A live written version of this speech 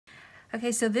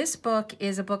Okay, so this book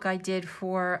is a book I did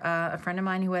for a friend of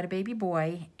mine who had a baby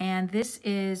boy, and this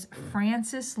is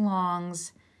Francis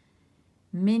Long's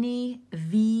Mini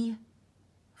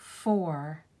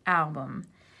V4 album.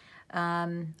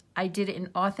 I did it in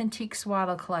Authentique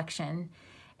Swaddle collection,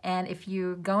 and if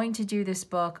you're going to do this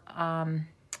book, the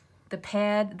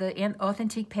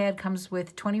Authentique pad comes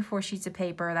with 24 sheets of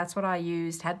paper. That's what I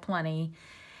used, had plenty.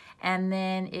 And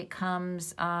then it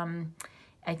comes,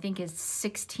 I think it's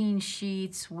 16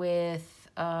 sheets with,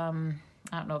 I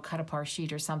don't know, a cut-apart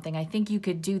sheet or something. I think you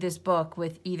could do this book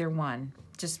with either one,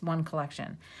 just one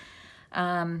collection.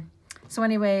 So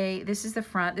anyway, this is the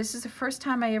front. This is the first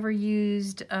time I ever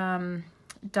used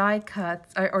die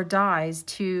cuts or dies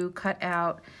to cut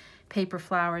out paper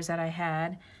flowers that I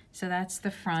had. So that's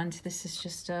the front. This is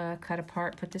just cut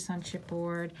apart, put this on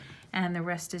chipboard, and the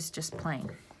rest is just plain.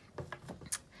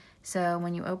 So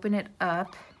when you open it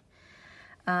up,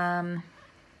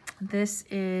 this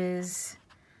is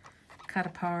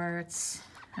cut aparts,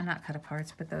 not cut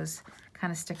aparts, but those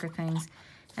kind of sticker things.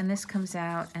 And this comes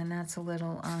out, and that's a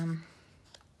little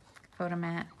photo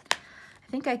mat.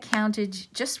 I think I counted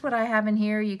just what I have in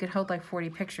here. You could hold like 40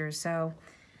 pictures, so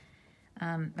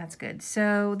that's good.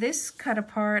 So this cut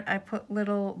apart, I put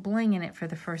little bling in it for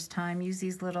the first time. Use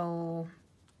these little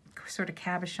sort of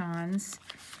cabochons.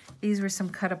 These were some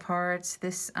cut aparts.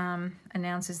 This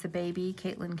announces the baby.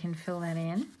 Caitlin can fill that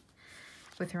in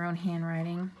with her own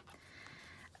handwriting.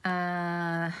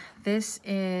 This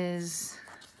is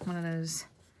one of those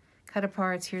cut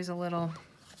aparts. Here's a little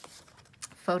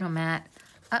photo mat.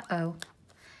 Uh-oh.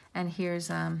 And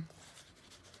here's a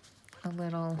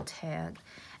little tag.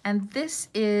 And this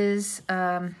is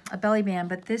a belly band,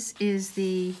 but this is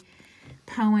the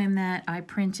poem that I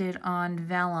printed on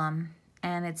vellum,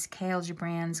 and it's Kale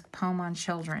Gibran's poem on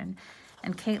children.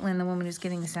 And Caitlin, the woman who's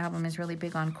getting this album, is really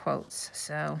big on quotes,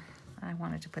 so I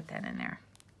wanted to put that in there.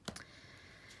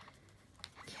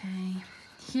 Okay,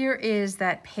 here is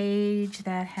that page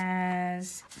that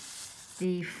has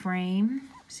the frame,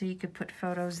 so you could put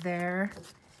photos there.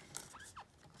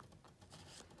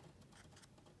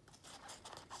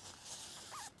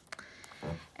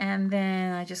 And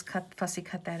then I just fussy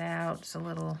cut that out. It's a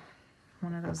little,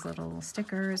 one of those little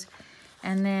stickers.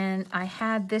 And then I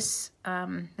had this,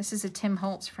 this is a Tim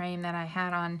Holtz frame that I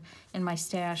had in my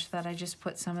stash that I just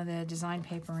put some of the design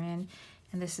paper in.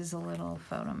 And this is a little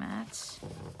photo mat.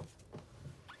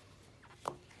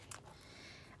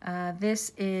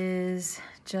 This is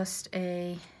just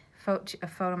a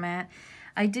photo mat.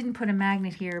 I didn't put a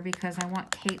magnet here because I want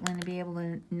Caitlin to be able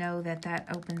to know that that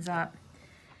opens up.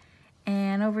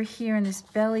 And over here in this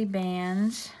belly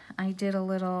band, I did a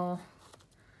little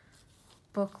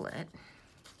booklet,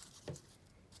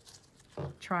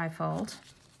 trifold.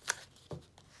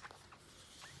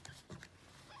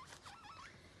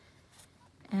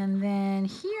 And then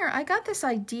here, I got this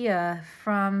idea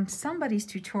from somebody's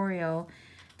tutorial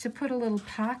to put a little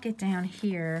pocket down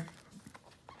here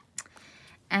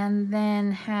and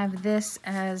then have this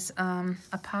as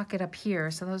a pocket up here.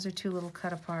 So those are two little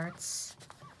cut aparts.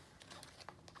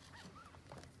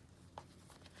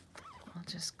 I'll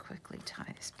just quickly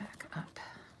tie this back up.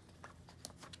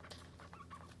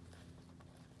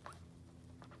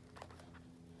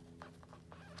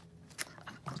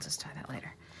 I'll just tie that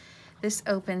later. This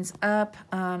opens up,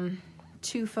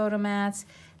 2 photo mats.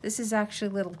 This is actually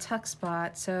a little tuck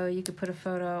spot, so you could put a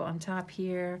photo on top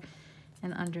here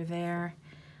and under there.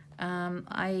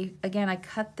 I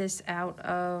cut this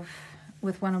out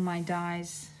with one of my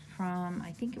dies from,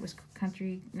 I think it was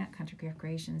not Country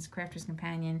Creations, Crafter's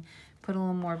Companion. Put a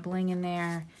little more bling in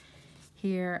there.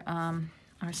 Here are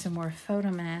some more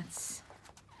photo mats.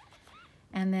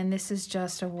 And then this is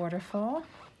just a waterfall.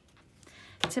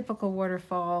 Typical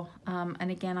waterfall. And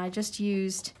again, I just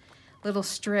used little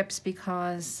strips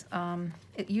because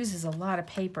it uses a lot of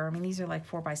paper. I mean, these are like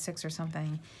 4x6 or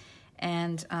something.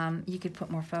 And you could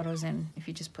put more photos in if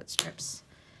you just put strips.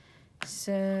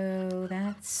 So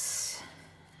that's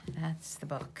the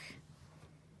book.